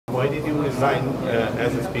why did you resign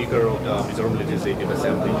as a Speaker of the Mizoram Legislative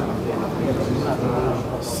Assembly?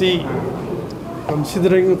 See,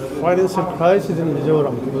 considering financial crisis in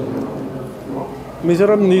Mizoram,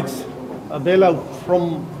 Mizoram needs a bailout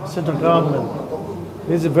from central government.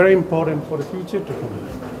 This is very important for the future to come.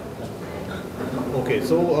 Okay,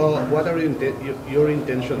 so what are your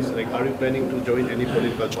intentions? Like, are you planning to join any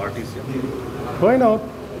political parties here? Why not?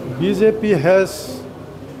 BJP has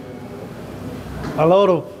a lot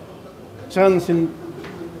of chance in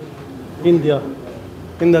India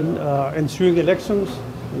in the ensuing elections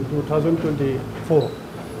in 2024.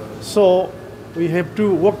 So we have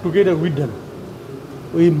to work together with them.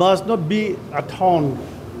 We must not be a thorn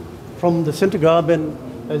from the central government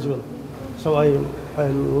as well. So I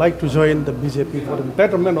like to join the BJP for the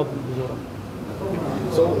betterment of Mizoram.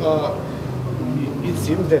 So it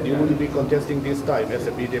seems that you will be contesting this time as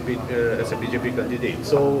a BJP candidate.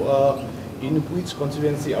 So in which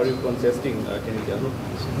constituency are you contesting? Can you tell me?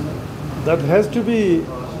 That has to be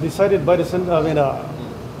decided by the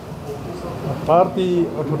party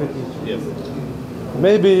authorities. Yes.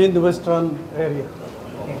 Maybe in the western area.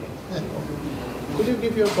 Could you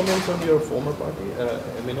give your comments on your former party,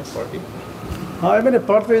 MNF party? MNF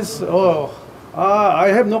party is, I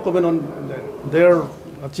have no comment on that. Their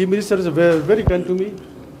chief minister is very kind to me.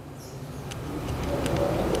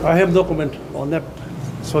 I have no comment on that.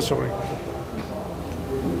 So sorry.